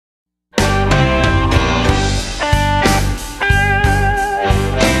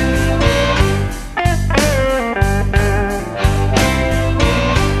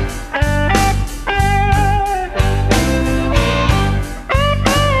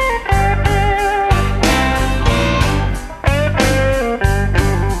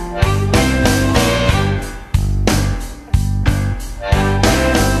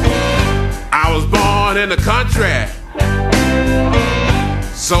the country,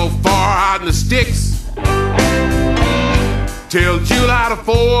 so far out in the sticks, till July the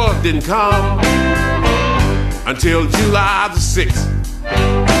 4th didn't come, until July the 6th.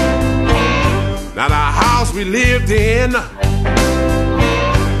 Now the house we lived in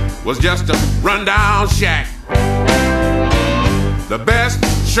was just a rundown shack. The best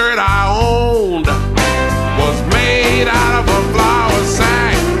shirt I owned was made out of a flour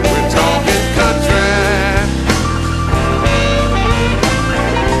sack. We're talking country.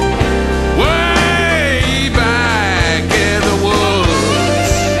 Way back in the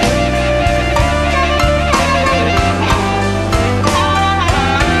woods.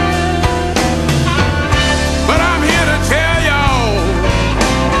 But I'm here to tell y'all,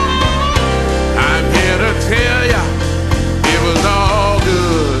 I'm here to tell ya, it was all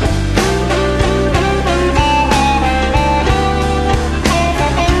good.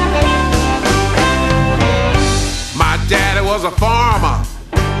 My daddy was a farmer,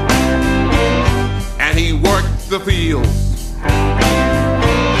 and he worked the fields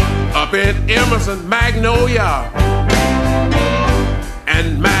up in Emerson, Magnolia,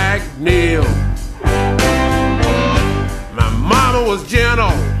 and McNeil. My mama was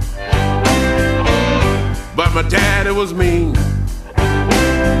gentle, but my daddy was mean.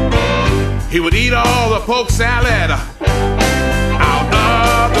 He would eat all the poke salad out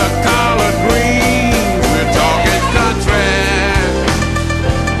of the collard greens. We're talking country.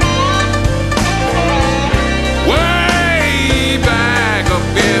 Way back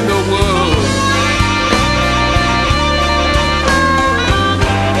up in the woods.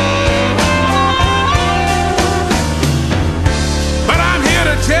 But I'm here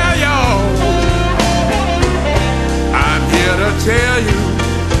to tell y'all, I'm here to tell you,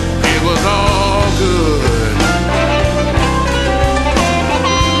 it was all good.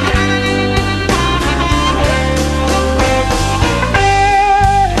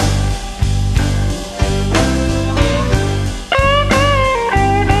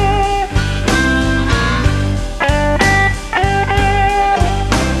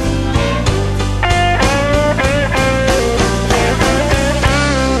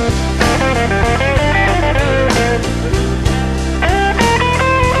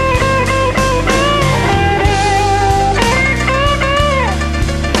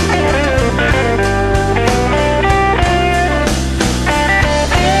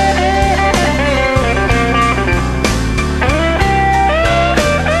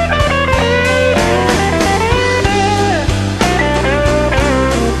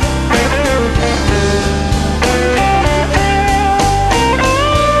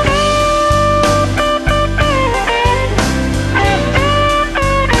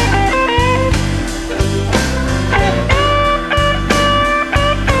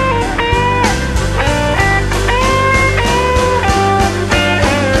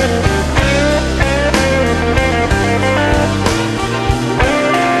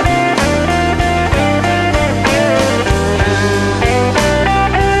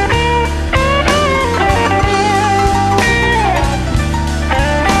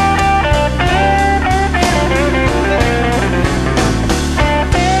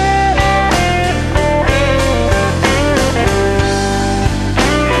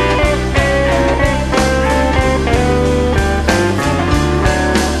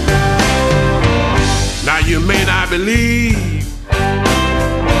 You may not believe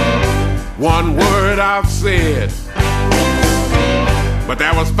one word I've said, but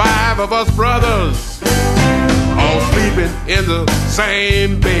there was 5 of us brothers all sleeping in the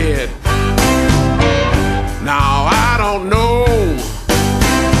same bed. Now I don't know,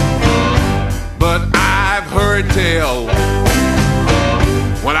 but I've heard tell,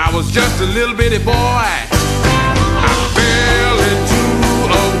 when I was just a little bitty boy, I fell into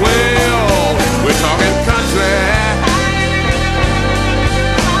a well. We're talking country.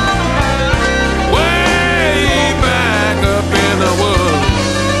 Way back up in the woods.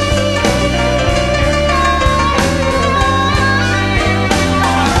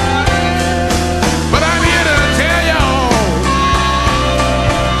 But I'm here to tell y'all,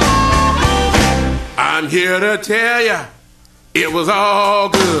 I'm here to tell ya, it was all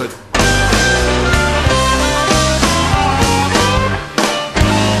good.